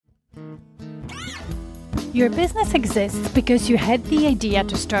Your business exists because you had the idea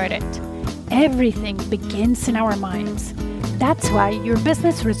to start it. Everything begins in our minds. That's why your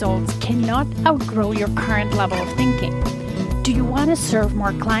business results cannot outgrow your current level of thinking. Do you want to serve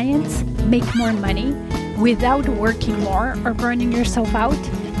more clients, make more money, without working more or burning yourself out?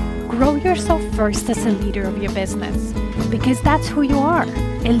 Grow yourself first as a leader of your business, because that's who you are,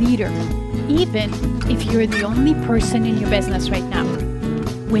 a leader, even if you're the only person in your business right now.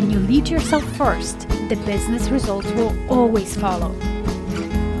 When you lead yourself first, the business results will always follow.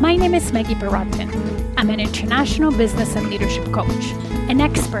 My name is Maggie Perotin. I'm an international business and leadership coach, an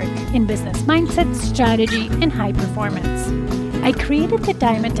expert in business mindset, strategy, and high performance. I created the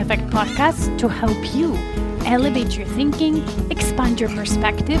Diamond Effect podcast to help you elevate your thinking, expand your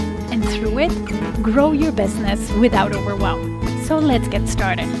perspective, and through it, grow your business without overwhelm. So let's get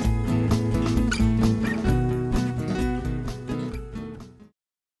started.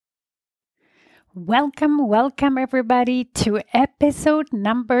 Welcome everybody to episode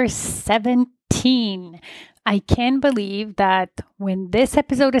number 17. I can't believe that when this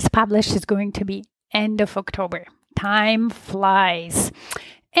episode is published, it's going to be end of October. Time flies.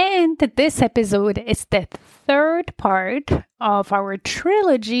 And this episode is the third part of our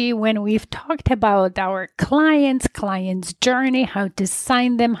trilogy when we've talked about our clients' journey, how to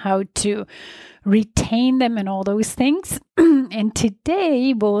sign them, how to retain them, and all those things. And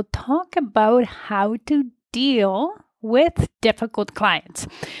today we'll talk about how to deal with difficult clients,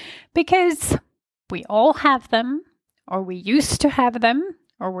 because we all have them, or we used to have them,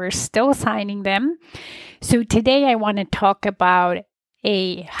 or we're still signing them. So today I want to talk about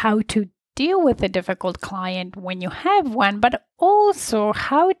how to deal with a difficult client when you have one, but also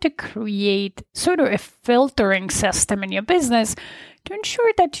how to create sort of a filtering system in your business to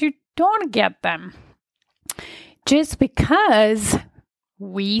ensure that you don't get them. Just because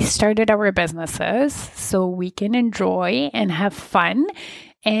we started our businesses so we can enjoy and have fun.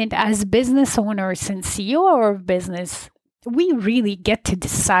 And as business owners and CEO of business, we really get to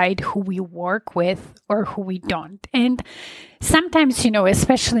decide who we work with or who we don't. And sometimes,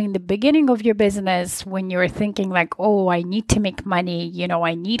 especially in the beginning of your business, when you're thinking like, oh, I need to make money,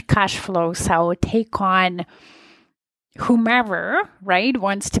 I need cash flow, so I'll take on whomever, right,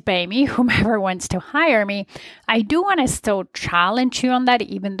 wants to pay me, whomever wants to hire me. I do want to still challenge you on that,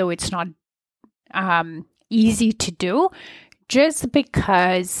 even though it's not easy to do, just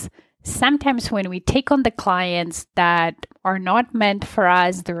because sometimes when we take on the clients that are not meant for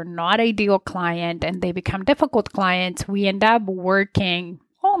us, they're not ideal client, and they become difficult clients, we end up working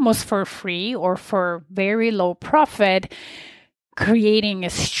almost for free or for very low profit, creating a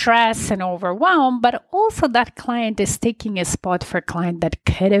stress and overwhelm, but also that client is taking a spot for a client that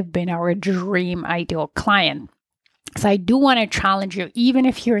could have been our dream ideal client. So I do want to challenge you, even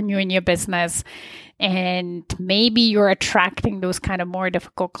if you're new in your business and maybe you're attracting those kind of more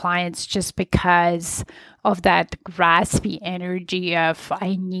difficult clients just because of that graspy energy of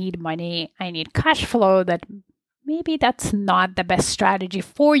I need money, I need cash flow, that maybe that's not the best strategy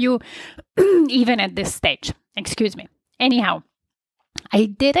for you, even at this stage. Excuse me. Anyhow, I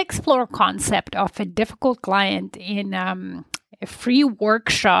did explore concept of a difficult client in a free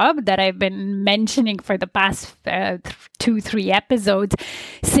workshop that I've been mentioning for the past 2-3 episodes,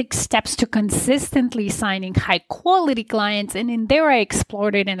 6 steps to consistently signing high quality clients. And in there, I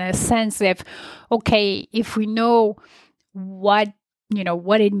explored it in a sense of, okay, if we know what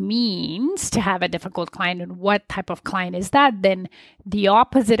it means to have a difficult client and what type of client is that, then the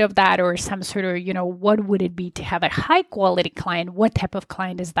opposite of that, or some sort of, what would it be to have a high quality client? What type of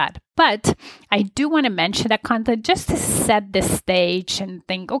client is that? But I do want to mention that content just to set the stage and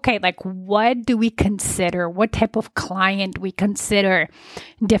think, okay, like what do we consider? What type of client we consider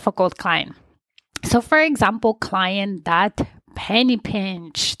difficult client? So for example, client that penny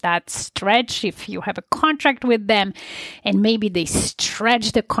pinch, that stretch, if you have a contract with them and maybe they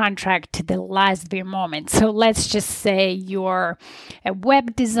stretch the contract to the last bare moment. So let's just say you're a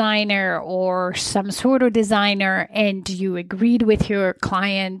web designer or some sort of designer and you agreed with your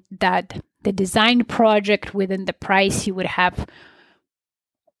client that the design project within the price you would have,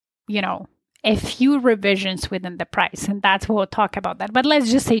 a few revisions within the price. And that's what we'll talk about that. But let's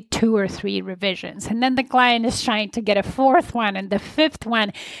just say 2 or 3 revisions. And then the client is trying to get a 4th one and the 5th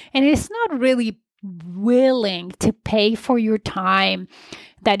one. And it's not really willing to pay for your time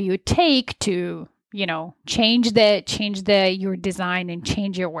that you take to, change your design and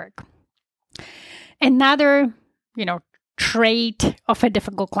change your work. Another, trait of a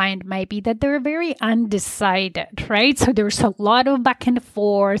difficult client might be that they're very undecided, right? So there's a lot of back and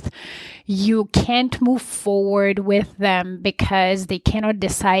forth. You can't move forward with them because they cannot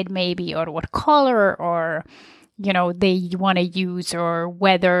decide maybe on what color or, they want to use, or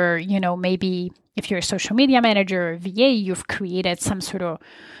whether, maybe if you're a social media manager or VA, you've created some sort of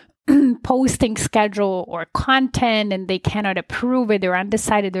posting schedule or content and they cannot approve it. They're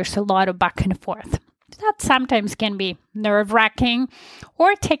undecided. There's a lot of back and forth. That sometimes can be nerve-wracking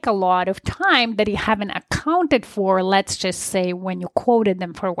or take a lot of time that you haven't accounted for, let's just say, when you quoted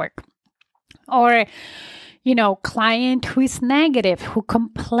them for work. Or, client who is negative, who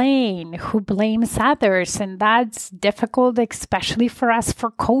complain, who blames others. And that's difficult, especially for us,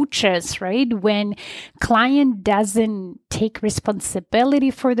 for coaches, right? When client doesn't take responsibility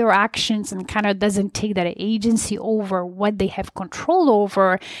for their actions and kind of doesn't take that agency over what they have control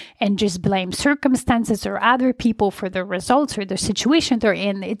over and just blame circumstances or other people for the results or the situation they're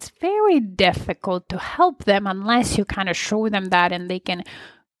in, it's very difficult to help them unless you kind of show them that and they can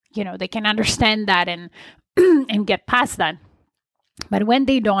understand that and and get past that. But when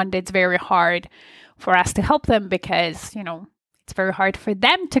they don't, it's very hard for us to help them because, it's very hard for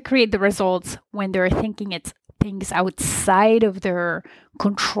them to create the results when they're thinking it's things outside of their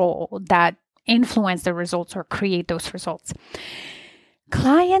control that influence the results or create those results.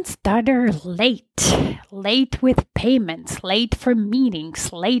 Clients that are late with payments, late for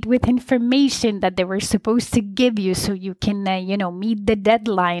meetings, late with information that they were supposed to give you so you can, meet the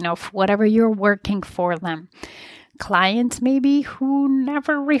deadline of whatever you're working for them. Clients maybe who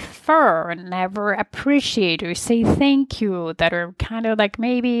never refer, never appreciate or say thank you, that are kind of like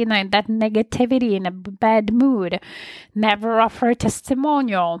maybe in that negativity, in a bad mood, never offer a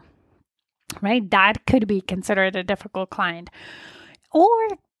testimonial, right? That could be considered a difficult client. Or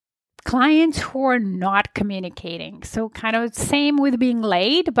clients who are not communicating. So kind of same with being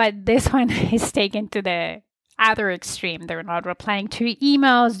late, but this one is taken to the other extreme. They're not replying to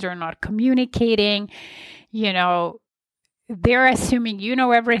emails. They're not communicating. They're assuming you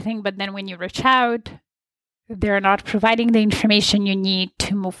know everything, but then when you reach out, they're not providing the information you need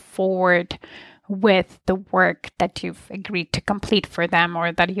to move forward with the work that you've agreed to complete for them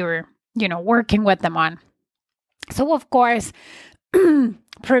or that you're, working with them on. So, of course,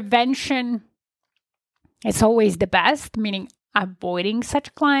 prevention is always the best, meaning avoiding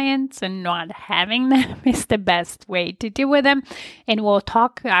such clients and not having them is the best way to deal with them. And I will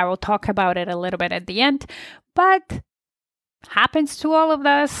talk about it a little bit at the end, but happens to all of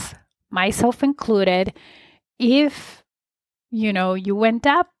us, myself included. If, you end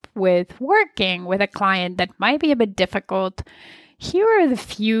up with working with a client that might be a bit difficult, here are the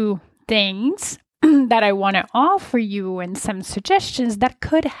few things that I want to offer you and some suggestions that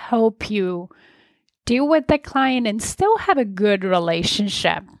could help you deal with the client and still have a good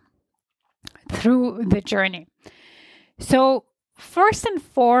relationship through the journey. So first and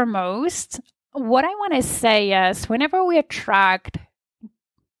foremost, what I want to say is whenever we attract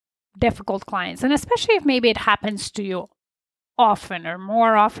difficult clients, and especially if maybe it happens to you often or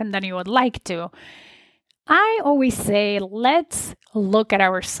more often than you would like to, I always say, let's look at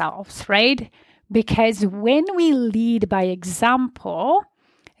ourselves, right? Because when we lead by example,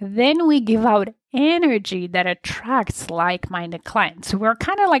 then we give out energy that attracts like-minded clients. So we're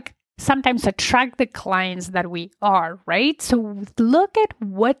kind of like sometimes attract the clients that we are, right? So look at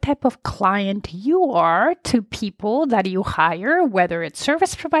what type of client you are to people that you hire, whether it's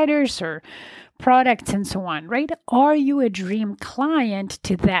service providers or products and so on, right? Are you a dream client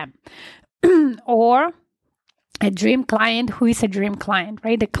to them? Or a dream client who is a dream client,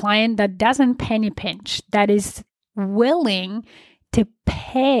 right? The client that doesn't penny pinch, that is willing to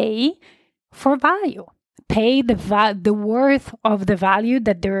pay for value, pay the worth of the value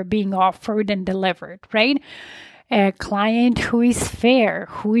that they're being offered and delivered, right? A client who is fair,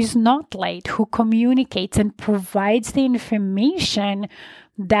 who is not late, who communicates and provides the information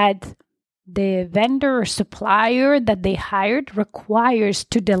that the vendor or supplier that they hired requires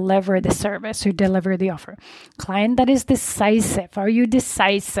to deliver the service or deliver the offer. Client that is decisive. Are you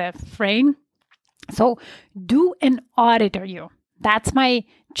decisive, right? So do an audit of you. That's my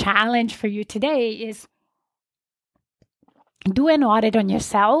challenge for you today is do an audit on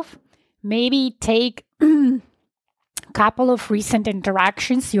yourself. Maybe take couple of recent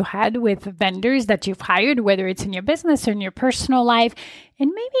interactions you had with vendors that you've hired, whether it's in your business or in your personal life, and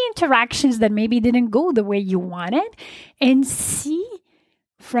maybe interactions that maybe didn't go the way you wanted, and see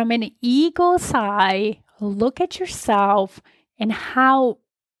from an eagle's eye, look at yourself and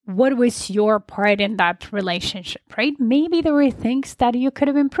what was your part in that relationship, right? Maybe there were things that you could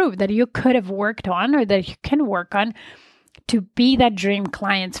have improved, that you could have worked on, or that you can work on to be that dream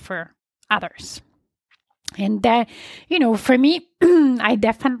clients for others. And that, for me, I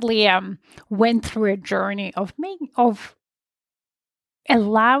definitely went through a journey of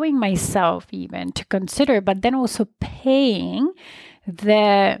allowing myself even to consider, but then also paying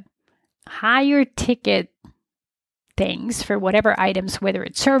the higher ticket things for whatever items, whether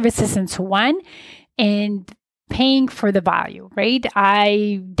it's services and so on, and paying for the value, right?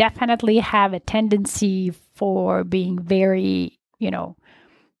 I definitely have a tendency for being very,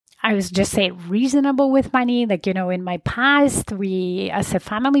 I was just saying reasonable with money. Like, in my past, as a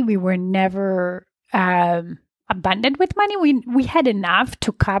family, we were never abundant with money. We had enough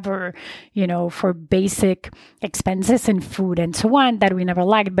to cover, for basic expenses and food and so on that we never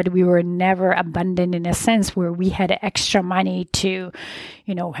lacked, but we were never abundant in a sense where we had extra money to,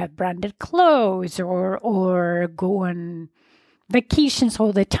 have branded clothes or go on vacations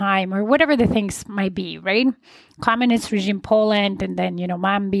all the time or whatever the things might be, right? Communist regime Poland, and then,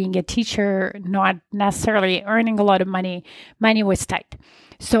 mom being a teacher, not necessarily earning a lot of money was tight.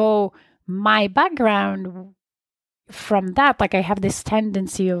 So my background from that, like I have this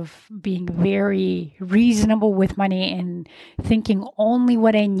tendency of being very reasonable with money and thinking only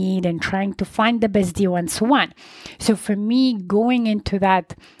what I need and trying to find the best deal and so on. So for me, going into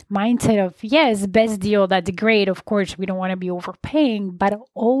that mindset of, yes, best deal, that's great. Of course, we don't want to be overpaying, but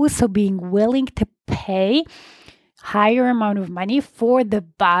also being willing to pay higher amount of money for the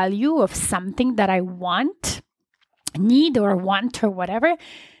value of something that I need or want or whatever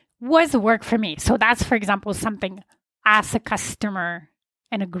was work for me. So that's, for example, something as a customer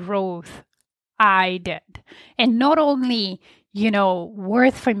and a growth I did. And not only,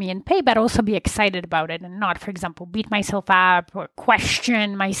 worth for me and pay, but also be excited about it and not, for example, beat myself up or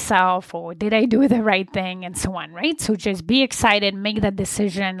question myself or did I do the right thing and so on, right? So just be excited, make that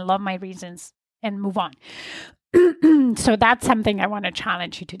decision, love my reasons, and move on. So that's something I want to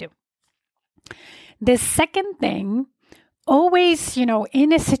challenge you to do. The second thing, always,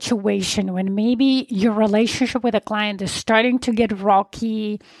 in a situation when maybe your relationship with a client is starting to get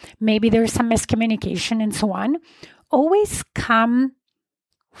rocky, maybe there's some miscommunication and so on, always come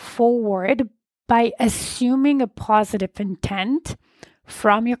forward by assuming a positive intent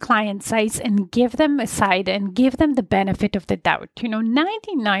from your client side and give them the benefit of the doubt.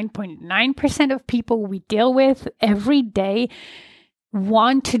 99.9% of people we deal with every day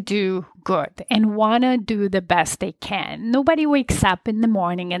want to do good and want to do the best they can. Nobody wakes up in the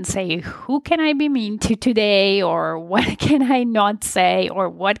morning and say, who can I be mean to today? Or what can I not say? Or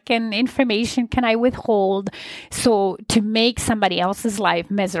what information can I withhold? So to make somebody else's life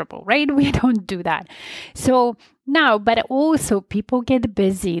miserable, right? We don't do that. So now, but also people get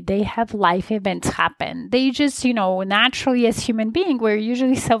busy. They have life events happen. They just, naturally as human beings, we're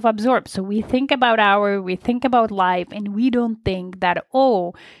usually self-absorbed. So we think about life and we don't think that,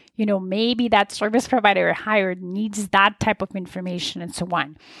 maybe that service provider hired needs that type of information and so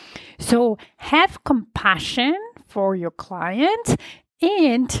on. So have compassion for your client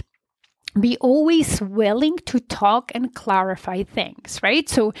and be always willing to talk and clarify things, right?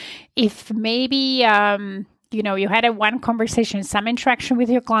 So if maybe, you had one conversation, some interaction with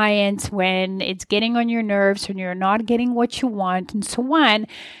your clients when it's getting on your nerves, when you're not getting what you want and so on,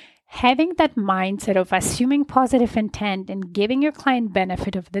 having that mindset of assuming positive intent and giving your client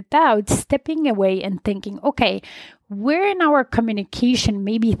benefit of the doubt, stepping away and thinking, okay, where in our communication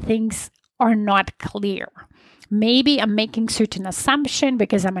maybe things are not clear. Maybe I'm making certain assumption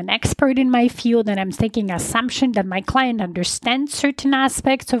because I'm an expert in my field and I'm taking assumption that my client understands certain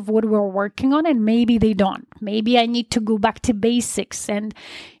aspects of what we're working on and maybe they don't. Maybe I need to go back to basics and,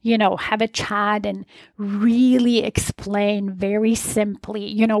 have a chat and really explain very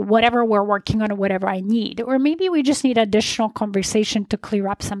simply, whatever we're working on or whatever I need. Or maybe we just need additional conversation to clear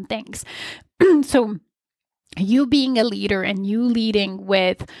up some things. So you being a leader and you leading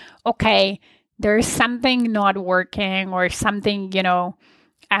with, okay, there's something not working or something,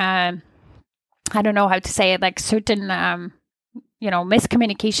 I don't know how to say it, like certain,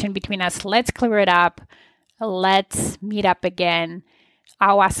 miscommunication between us. Let's clear it up. Let's meet up again.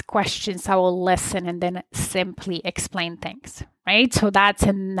 I'll ask questions. I will listen and then simply explain things, right? So that's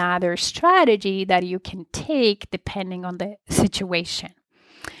another strategy that you can take depending on the situation.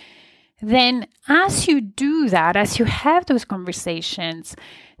 Then as you do that, as you have those conversations,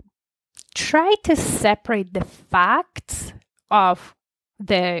 try to separate the facts of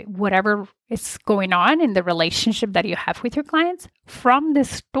whatever is going on in the relationship that you have with your clients from the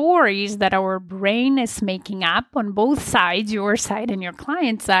stories that our brain is making up on both sides, your side and your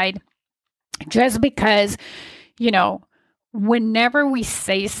client side. Just because, whenever we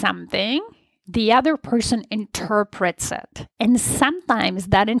say something, the other person interprets it. And sometimes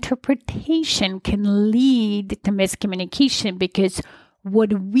that interpretation can lead to miscommunication because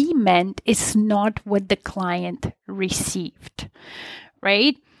what we meant is not what the client received,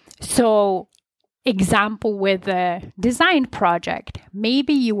 right? So, example with a design project,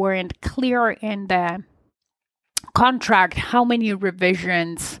 maybe you weren't clear in the contract how many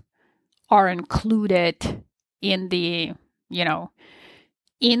revisions are included in the,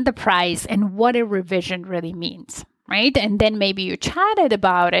 in the price and what a revision really means, right? And then maybe you chatted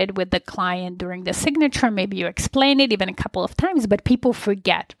about it with the client during the signature. Maybe you explained it even a couple of times, but people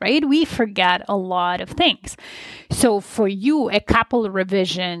forget, right? We forget a lot of things. So for you, a couple of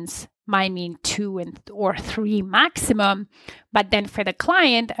revisions might mean 2 or 3 maximum, but then for the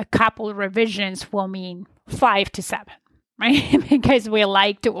client, a couple of revisions will mean 5 to 7. Right? Because we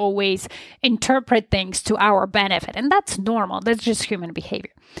like to always interpret things to our benefit. And that's normal. That's just human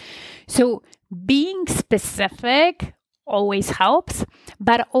behavior. So being specific always helps,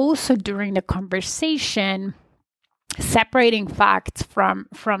 but also during the conversation, separating facts from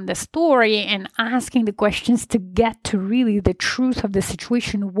the story and asking the questions to get to really the truth of the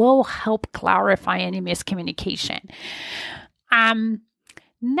situation will help clarify any miscommunication.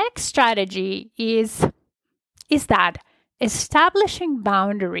 Next strategy is that establishing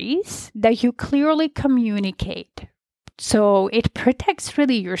boundaries that you clearly communicate. So it protects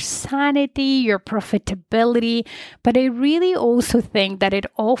really your sanity, your profitability, but I really also think that it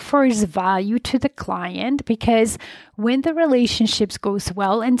offers value to the client because when the relationships goes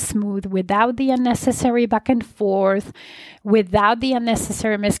well and smooth without the unnecessary back and forth, without the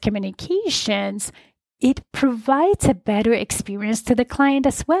unnecessary miscommunications, it provides a better experience to the client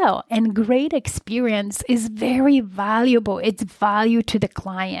as well. And great experience is very valuable. It's value to the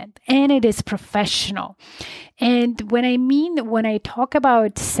client and it is professional. And when I talk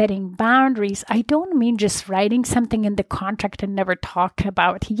about setting boundaries, I don't mean just writing something in the contract and never talk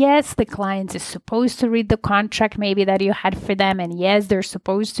about. Yes, the client is supposed to read the contract maybe that you had for them. And yes, they're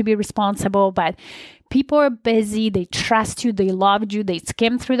supposed to be responsible, but people are busy, they trust you, they loved you, they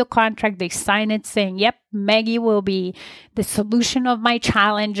skim through the contract, they sign it saying, yep, Maggie will be the solution of my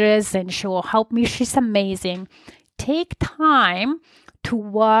challenges and she will help me. She's amazing. Take time to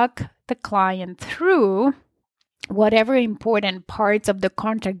walk the client through whatever important parts of the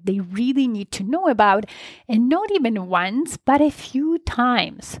contract they really need to know about, and not even once, but a few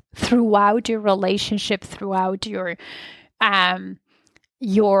times throughout your relationship, throughout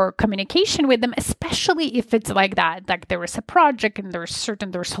your communication with them, especially if it's like that, like there is a project and there's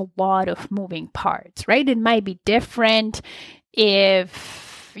a lot of moving parts, right? It might be different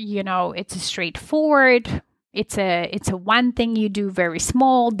if, it's straightforward. It's a one thing you do very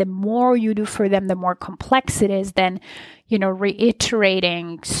small. The more you do for them, the more complex it is. Then,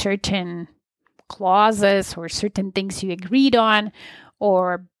 reiterating certain clauses or certain things you agreed on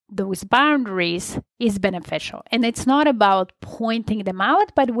or those boundaries is beneficial. And it's not about pointing them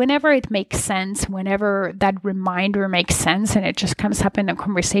out, but whenever it makes sense, whenever that reminder makes sense and it just comes up in a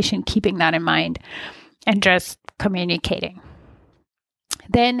conversation, keeping that in mind and just communicating.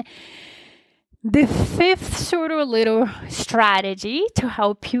 Then the fifth sort of little strategy to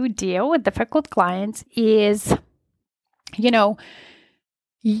help you deal with difficult clients is,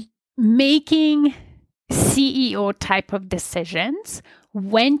 making CEO type of decisions,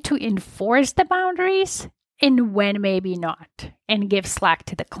 when to enforce the boundaries and when maybe not, and give slack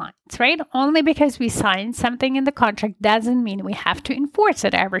to the clients, right? Only because we signed something in the contract doesn't mean we have to enforce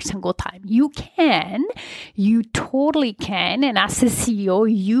it every single time. You totally can. And as a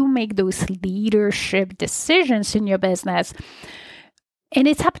CEO, you make those leadership decisions in your business, and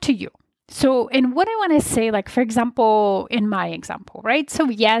it's up to you. So, and what I want to say, like, for example, in my example, right? So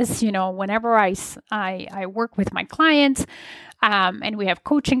yes, whenever I work with my clients, and we have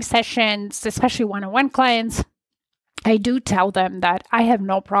coaching sessions, especially one-on-one clients, I do tell them that I have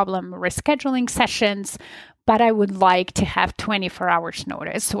no problem rescheduling sessions, but I would like to have 24 hours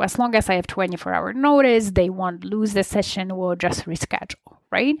notice. So as long as I have 24-hour notice, they won't lose the session, we'll just reschedule,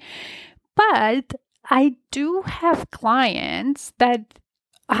 right? But I do have clients that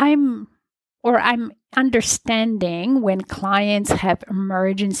I'm understanding when clients have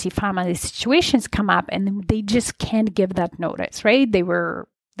emergency family situations come up and they just can't give that notice, right? They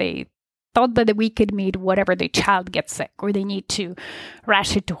thought that we could meet whatever the child gets sick or they need to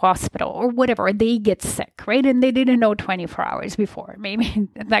rush it to hospital or whatever, they get sick, right? And they didn't know 24 hours before. Maybe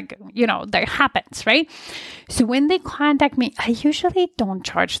that happens, right? So when they contact me, I usually don't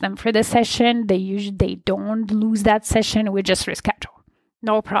charge them for the session. They don't lose that session. We just reschedule.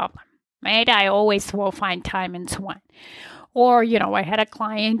 No problem. Right? I always will find time and so on. Or, I had a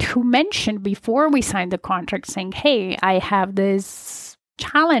client who mentioned before we signed the contract saying, hey, I have this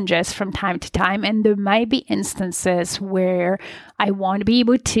challenges from time to time, and there might be instances where I won't be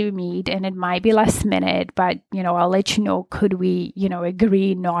able to meet and it might be last minute, but, I'll let you know, could we,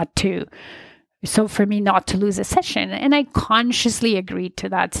 agree not to, so for me not to lose a session. And I consciously agreed to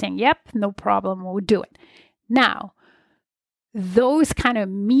that, saying, yep, no problem, we'll do it. Now, those kind of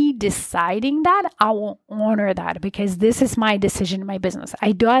me deciding that, I will honor that because this is my decision in my business.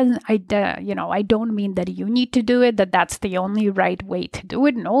 I don't mean that you need to do it, that's the only right way to do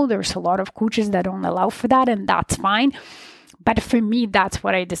it. No, there's a lot of coaches that don't allow for that, and that's fine. But for me, that's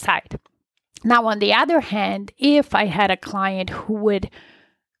what I decide. Now, on the other hand, if I had a client who would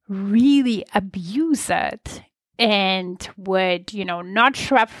really abuse it and would, not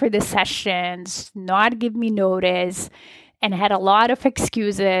show up for the sessions, not give me notice, and had a lot of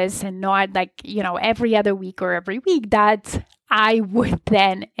excuses and not every other week or every week, that I would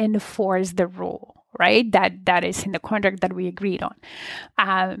then enforce the rule, right? That is in the contract that we agreed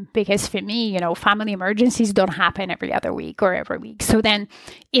on. Because for me, family emergencies don't happen every other week or every week. So then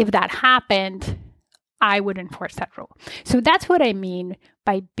if that happened, I would enforce that rule. So that's what I mean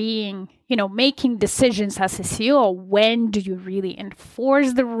by being, making decisions as a CEO. When do you really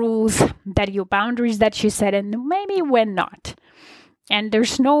enforce the rules, that your boundaries that you set, and maybe when not? And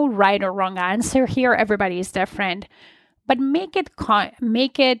there's no right or wrong answer here. Everybody is different, but make it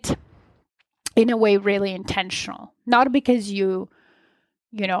in a way really intentional. Not because you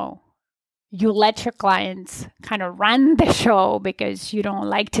let your clients kind of run the show because you don't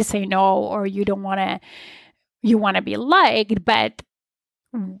like to say no, or you want to be liked, but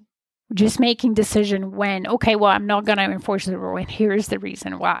just making decision when, okay, well, I'm not going to enforce the rule, and here's the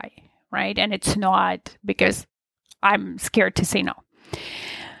reason why, right? And it's not because I'm scared to say no.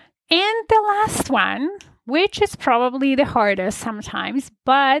 And the last one, which is probably the hardest sometimes,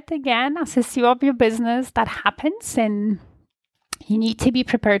 but again, as a CEO of your business, that happens, and you need to be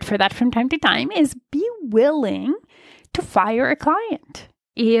prepared for that from time to time, is be willing to fire a client.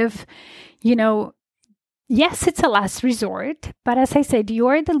 If, yes, it's a last resort, but as I said, you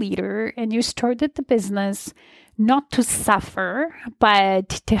are the leader and you started the business not to suffer, but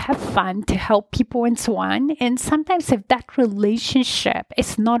to have fun, to help people and so on. And sometimes if that relationship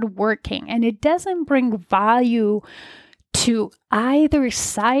is not working and it doesn't bring value to either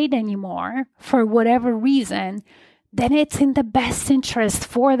side anymore for whatever reason, then it's in the best interest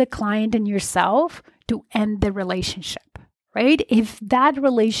for the client and yourself to end the relationship. Right? If that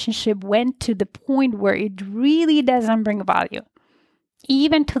relationship went to the point where it really doesn't bring value,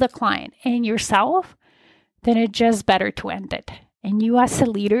 even to the client and yourself, then it's just better to end it. And you as a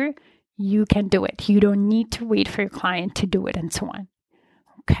leader, you can do it. You don't need to wait for your client to do it and so on.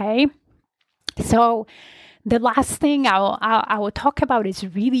 Okay? So the last thing I will talk about is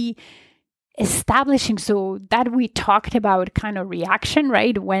really establishing, so that we talked about kind of reaction,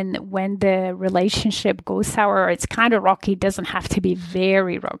 right? When the relationship goes sour, it's kind of rocky. It doesn't have to be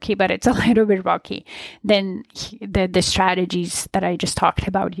very rocky, but it's a little bit rocky. Then the strategies that I just talked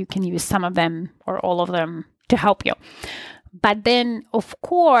about, you can use some of them or all of them to help you. But then, of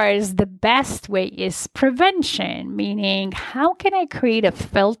course, the best way is prevention, meaning how can I create a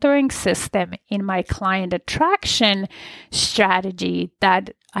filtering system in my client attraction strategy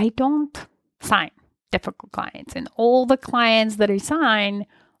that I don't sign difficult clients, and all the clients that I sign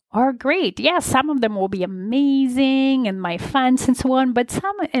are great. Yeah, some of them will be amazing and my fans and so on, but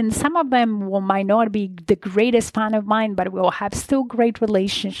some of them might not be the greatest fan of mine, but we'll have still great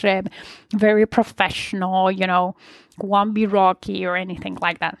relationship, very professional, won't be rocky or anything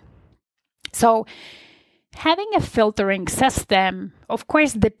like that. So having a filtering system, of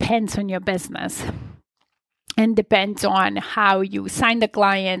course, depends on your business. And depends on how you sign the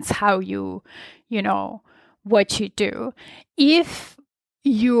clients, how you, what you do. If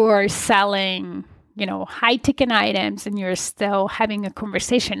you're selling, high ticket items and you're still having a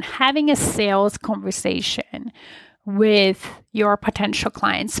conversation, having a sales conversation with your potential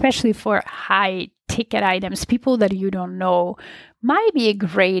clients, especially for high ticket items, people that you don't know, might be a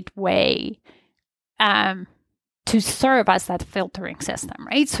great way to serve as that filtering system,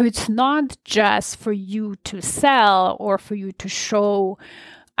 right? So it's not just for you to sell or for you to show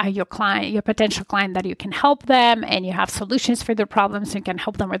your client, your potential client, that you can help them and you have solutions for their problems, you can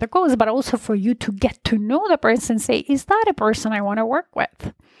help them with their goals, but also for you to get to know the person and say, is that a person I want to work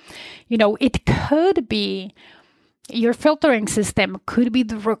with? It could be, your filtering system could be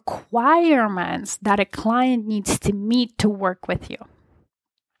the requirements that a client needs to meet to work with you.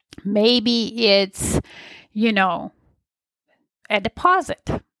 Maybe it's, a deposit.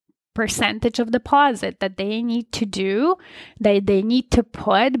 percentage of deposit that they need to do, that they need to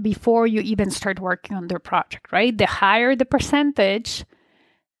put before you even start working on their project, right? The higher the percentage,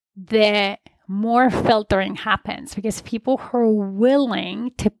 the more filtering happens, because people who are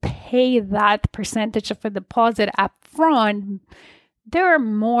willing to pay that percentage of a deposit up front, they're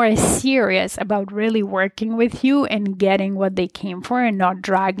more serious about really working with you and getting what they came for and not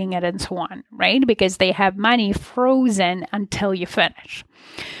dragging it and so on, right? Because they have money frozen until you finish.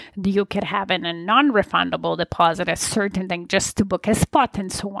 You could have a non-refundable deposit, a certain thing just to book a spot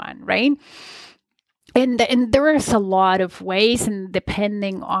and so on, right? And there's a lot of ways, and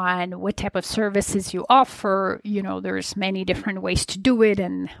depending on what type of services you offer, there's many different ways to do it,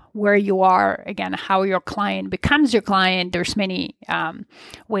 and where you are, again, how your client becomes your client. There's many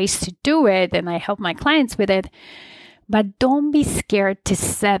ways to do it, and I help my clients with it. But don't be scared to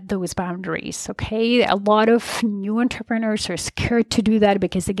set those boundaries, okay? A lot of new entrepreneurs are scared to do that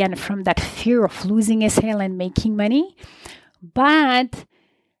because, again, from that fear of losing a sale and making money. But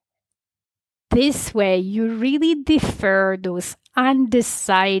this way, you really defer those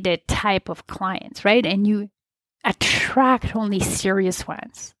undecided type of clients, right? And you attract only serious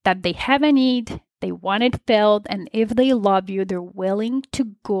ones that they have a need, they want it filled, and if they love you, they're willing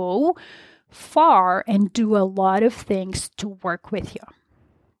to go far and do a lot of things to work with you.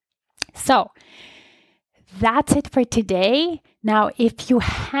 So that's it for today. Now, if you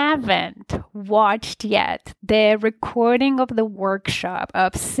haven't watched yet the recording of the workshop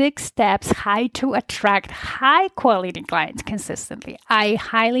of 6 steps how to attract high quality clients consistently, I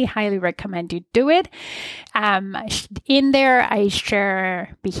highly, highly recommend you do it. In there, I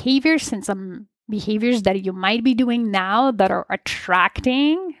share behaviors and some behaviors that you might be doing now that are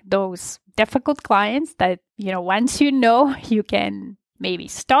attracting those difficult clients that, once you can maybe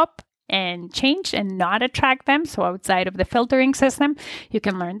stop and change and not attract them. So outside of the filtering system, you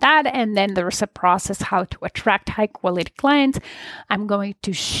can learn that. And then there's a process how to attract high quality clients. I'm going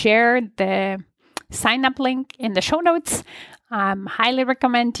to share the sign up link in the show notes. Highly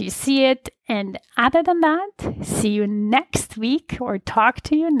recommend you see it. And other than that, see you next week or talk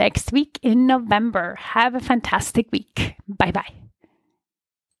to you next week in November. Have a fantastic week. Bye-bye.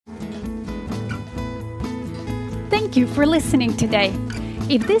 Thank you for listening today.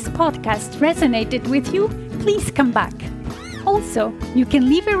 If this podcast resonated with you, please come back. Also, you can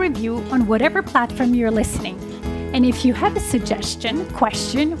leave a review on whatever platform you're listening. And if you have a suggestion,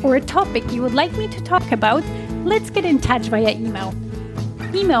 question, or a topic you would like me to talk about, let's get in touch via email.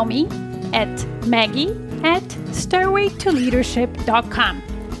 Email me at maggie@stairwaytoleadership.com.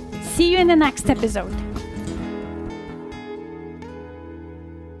 See you in the next episode.